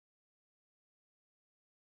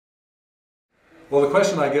Well, the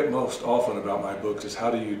question I get most often about my books is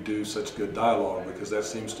how do you do such good dialogue, because that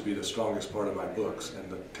seems to be the strongest part of my books, and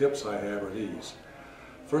the tips I have are these.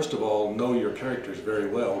 First of all, know your characters very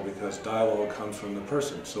well, because dialogue comes from the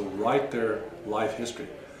person, so write their life history.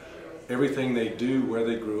 Everything they do, where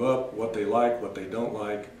they grew up, what they like, what they don't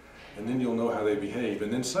like, and then you'll know how they behave.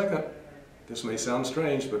 And then second, this may sound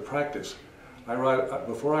strange, but practice.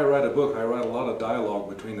 Before I write a book, I write a lot of dialogue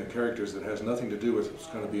between the characters that has nothing to do with what's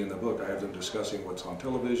going to be in the book. I have them discussing what's on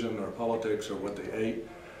television or politics or what they ate.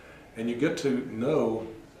 And you get to know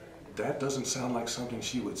that doesn't sound like something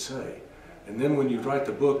she would say. And then when you write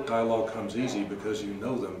the book, dialogue comes easy because you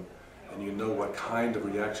know them and you know what kind of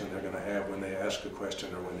reaction they're going to have when they ask a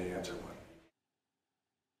question or when they answer one.